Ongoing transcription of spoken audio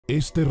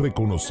Este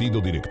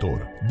reconocido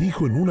director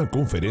dijo en una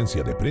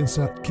conferencia de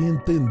prensa que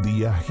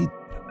entendía a Hitler.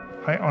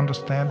 I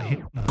understand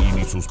Hitler. Y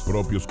ni sus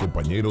propios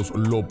compañeros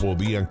lo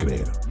podían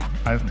creer.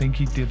 I think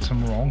he did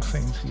some wrong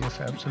things, yes,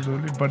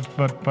 absolutely. But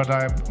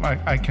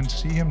I can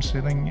see him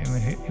sitting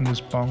in his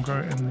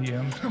bunker in the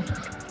end.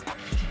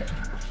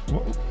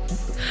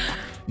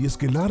 Y es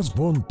que Lars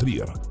Von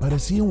Trier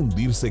parecía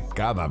hundirse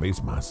cada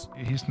vez más.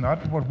 He's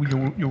not what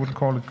you would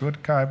call a good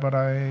guy, but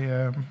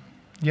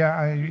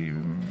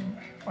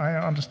I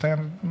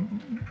understand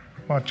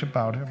much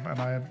about him and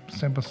I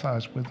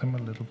sympathize with him a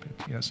little bit,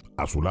 yes.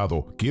 A su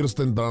lado,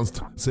 Kirsten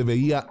Dunst se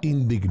veía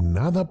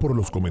indignada por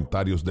los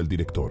comentarios del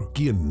director,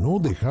 quien no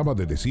dejaba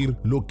de decir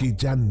lo que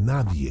ya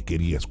nadie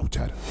quería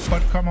escuchar.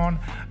 But come on,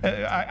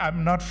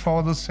 I'm not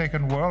for the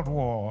Second World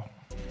War,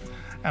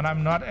 and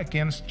I'm not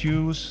against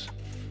Jews.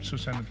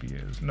 Susanne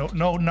Bier is.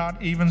 No,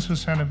 not even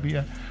Susanne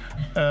Bier.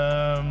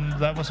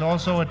 That was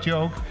also a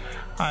joke.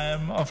 I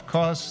am, of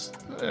course,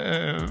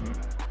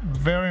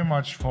 very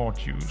much for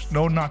Jews.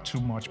 No, not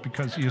too much,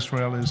 because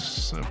Israel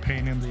is a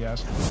pain in the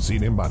ass.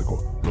 Sin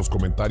embargo, los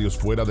comentarios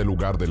fuera de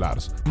lugar de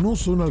Lars no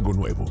son algo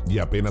nuevo, y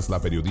apenas la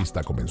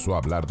periodista comenzó a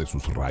hablar de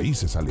sus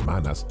raíces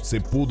alemanas,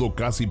 se pudo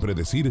casi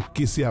predecir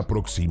que se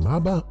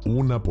aproximaba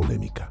una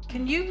polémica.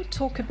 Can you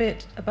talk a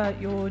bit about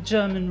your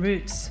German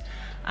roots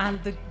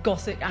and the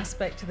Gothic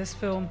aspect to this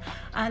film,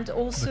 and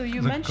also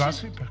you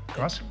mentioned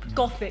gossip.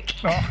 Gothic,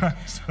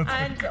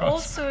 and gossip.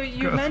 Also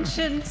you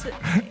mentioned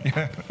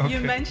you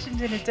mentioned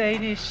in a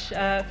Danish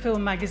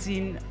film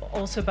magazine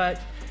also about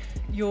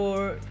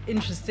your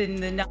interest in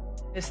the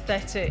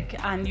aesthetic,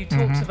 and you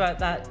talked about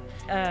that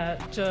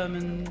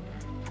German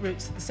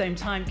roots at the same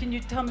time. Can you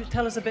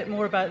tell us a bit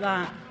more about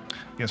that?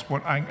 Yes,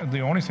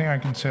 the only thing I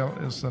can tell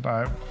is that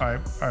I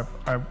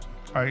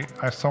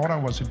thought I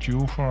was a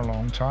Jew for a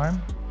long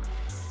time,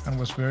 and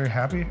was very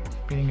happy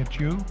being a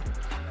Jew.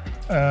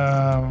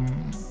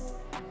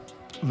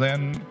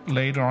 Then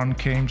later on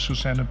came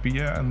Susanne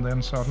Bier, and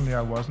then suddenly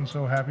I wasn't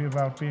so happy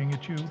about being a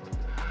Jew.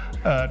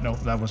 No,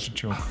 that was a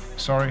joke.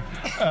 Sorry.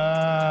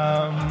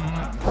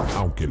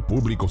 Aunque el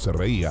público se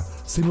reía,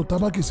 se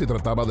notaba que se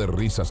trataba de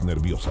risas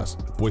nerviosas,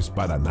 pues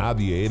para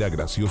nadie era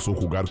gracioso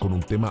jugar con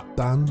un tema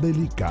tan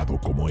delicado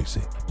como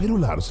ese. Pero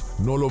Lars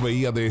no lo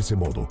veía de ese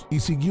modo y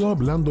siguió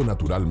hablando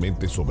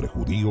naturalmente sobre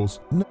judíos,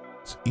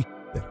 nazis y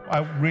I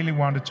really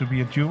wanted to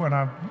be a Jew, and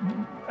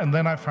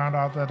then I found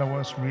out that I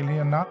was really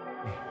a Nazi,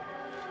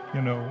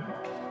 you know,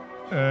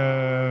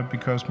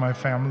 because my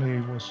family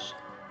was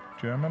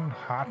German,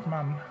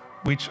 Hartmann,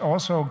 which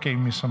also gave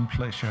me some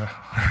pleasure.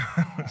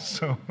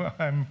 So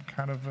I'm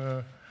kind of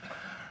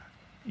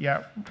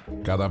yeah.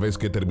 Cada vez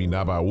que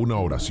terminaba una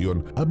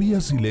oración,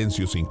 había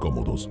silencios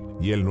incómodos,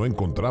 y él no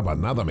encontraba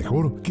nada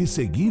mejor que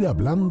seguir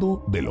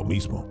hablando de lo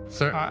mismo.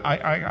 Sir,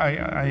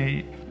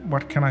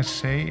 what can I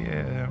say?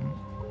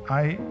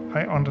 I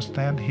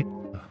understand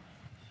Hitler.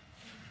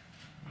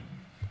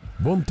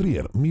 Von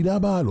Trier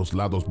miraba a los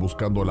lados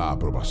buscando la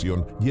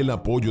aprobación y el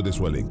apoyo de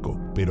su elenco,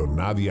 pero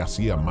nadie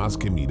hacía más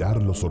que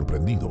mirarlo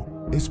sorprendido,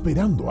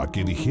 esperando a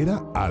que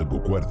dijera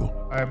algo cuerdo.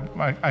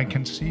 I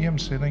can see him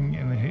sitting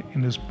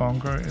in his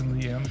bunker in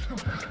the end.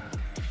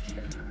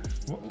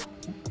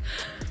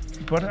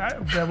 But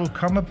there will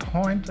come a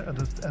point at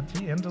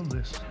the end of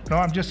this. No,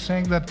 I'm just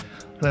saying that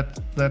I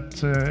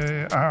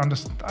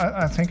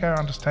think I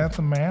understand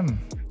the man.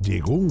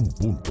 Llegó un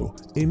punto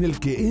en el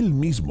que él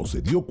mismo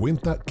se dio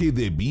cuenta que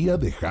debía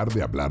dejar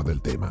de hablar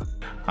del tema.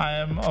 I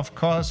am, of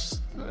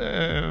course,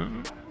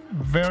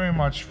 very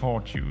much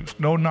for Jews.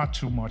 No, not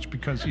too much,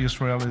 because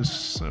Israel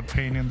is a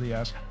pain in the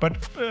ass. But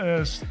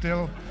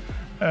still,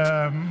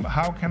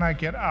 how can I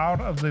get out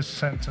of this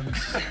sentence?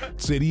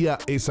 Sería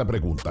esa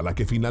pregunta la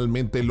que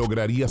finalmente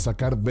lograría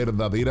sacar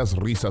verdaderas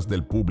risas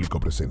del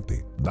público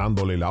presente,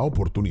 dándole la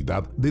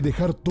oportunidad de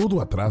dejar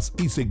todo atrás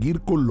y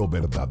seguir con lo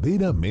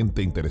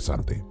verdaderamente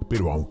interesante.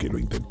 Pero aunque lo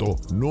intentó,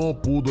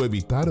 no pudo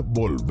evitar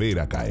volver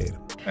a caer.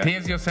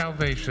 Here's your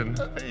salvation.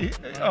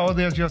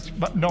 There's just,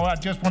 but no, I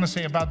just want to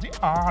say about the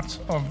art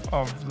of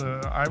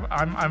the.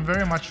 I'm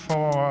very much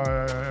for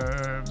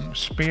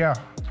Speer.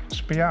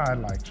 Speer I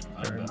liked.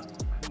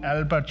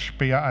 Albert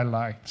Speer I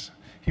liked.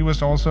 He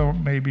was also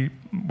maybe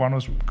one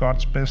of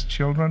God's best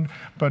children,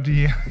 but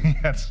he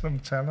had some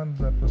talent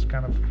that was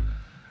kind of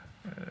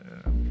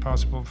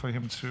possible for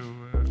him to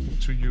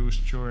use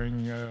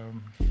during.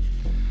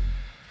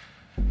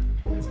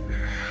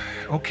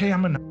 Okay,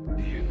 I'm a.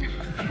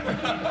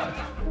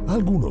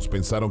 Algunos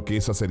pensaron que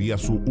esa sería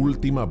su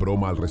última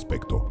broma al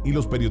respecto, y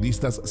los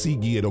periodistas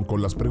siguieron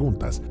con las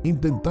preguntas,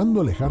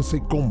 intentando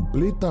alejarse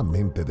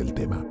completamente del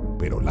tema.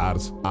 Pero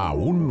Lars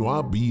aún no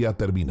había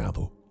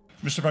terminado.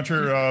 Mr. Von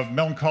Trier,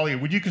 Melancholia,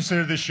 would you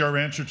consider this your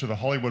answer to the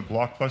Hollywood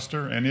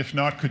blockbuster? And if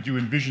not, could you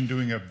envision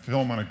doing a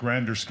film on a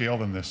grander scale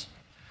than this?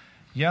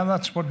 Yeah,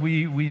 that's what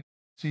we we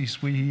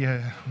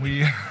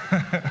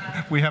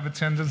have a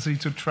tendency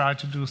to try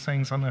to do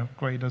things on a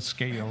greater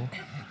scale.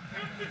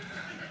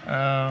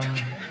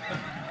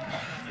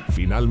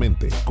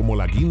 Finalmente, como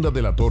la guinda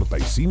de la torta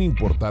y sin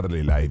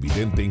importarle la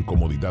evidente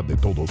incomodidad de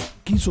todos,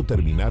 quiso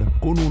terminar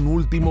con un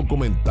último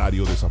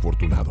comentario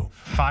desafortunado.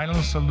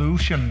 Final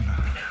solution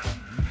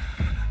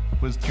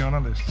with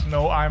journalists.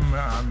 No,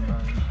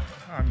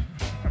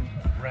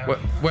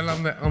 Well,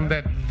 on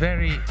that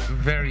very,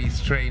 very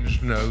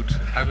strange note,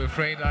 I'm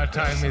afraid our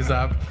time is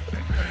up.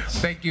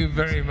 Thank you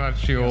very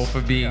much, you all,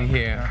 for being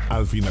here.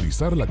 Al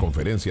finalizar la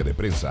conferencia de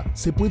prensa,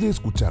 se puede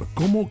escuchar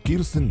cómo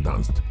Kirsten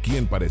Dunst,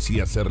 quien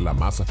parecía ser la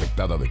más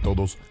afectada de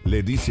todos,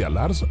 le dice a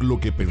Lars lo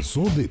que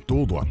pensó de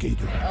todo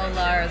aquello. Oh,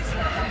 Lars,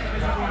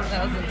 that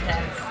was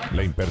intense.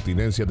 La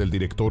impertinencia del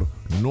director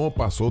no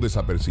pasó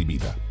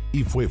desapercibida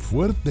y fue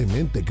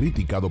fuertemente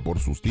criticado por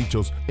sus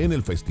dichos en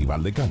el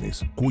Festival de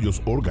Cannes,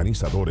 cuyos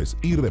organizadores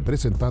y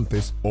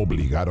representantes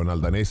obligaron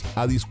al danés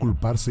a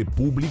disculparse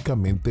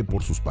públicamente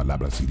por sus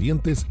palabras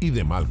hirientes y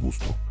de mal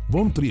gusto.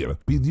 Von Trier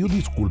pidió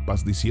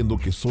disculpas diciendo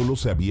que solo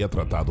se había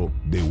tratado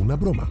de una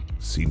broma.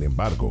 Sin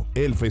embargo,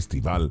 el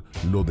festival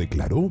lo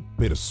declaró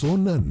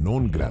persona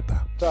non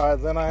grata.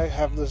 Then I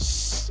have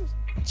this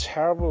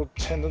terrible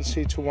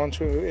tendency to want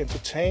to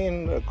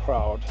entertain a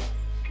crowd,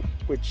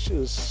 which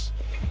is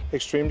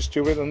extremely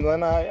stupid, and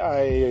then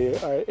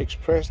I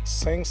expressed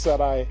things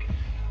that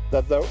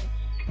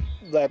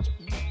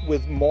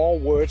with more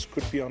words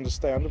could be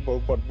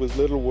understandable, but with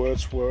little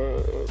words were,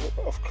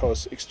 of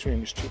course,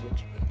 extremely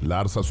stupid.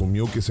 Lars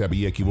asumió que se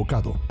había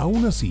equivocado.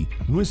 Aún así,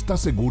 no está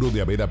seguro de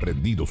haber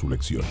aprendido su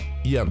lección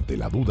y ante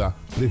la duda,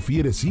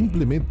 prefiere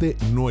simplemente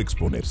no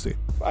exponerse.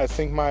 I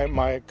think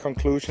my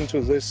conclusion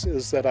to this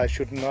is that I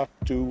should not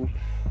do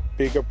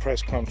bigger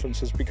press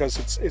conferences because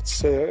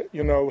it's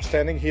you know,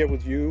 standing here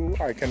with you,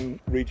 I can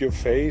read your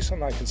face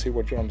and I can see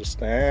what you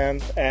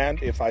understand,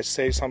 and if I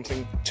say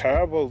something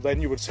terrible,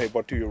 then you would say,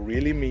 what do you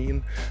really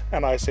mean?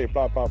 And I say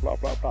blah blah blah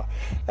blah blah,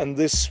 and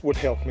this would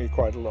help me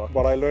quite a lot.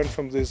 What I learned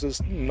from this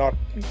is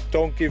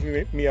don't give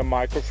me a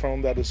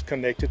microphone that is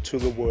connected to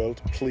the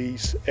world,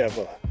 please,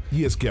 ever.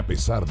 Y es que a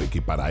pesar de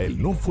que para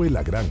él no fue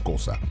la gran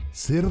cosa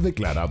ser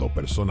declarado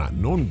persona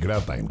non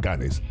grata en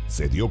Cannes,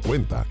 se dio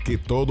cuenta que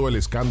todo el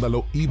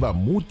escándalo iba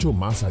mucho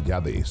más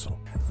allá de eso.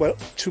 Well,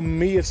 to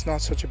me it's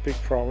not such a big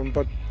problem,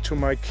 but to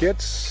my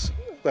kids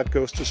that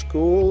goes to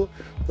school,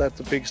 that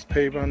the biggest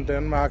paper in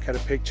Denmark had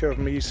a picture of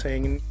me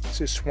saying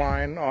this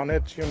swine on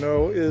it, you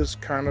know, is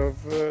kind of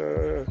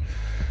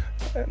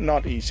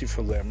not easy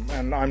for them,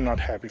 and I'm not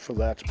happy for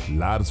that.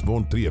 Lars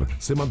Von Trier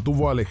se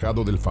mantuvo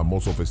alejado del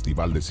famoso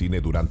festival de cine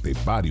durante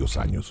varios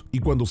años, y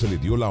cuando se le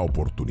dio la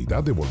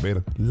oportunidad de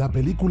volver, la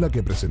película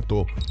que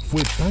presentó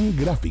fue tan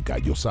gráfica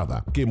y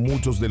osada que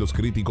muchos de los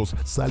críticos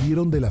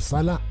salieron de la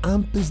sala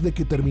antes de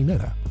que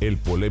terminara. El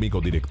polémico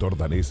director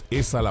danés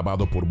es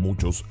alabado por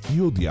muchos y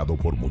odiado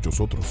por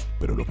muchos otros,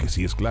 pero lo que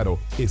sí es claro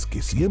es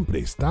que siempre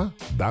está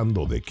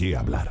dando de qué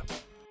hablar.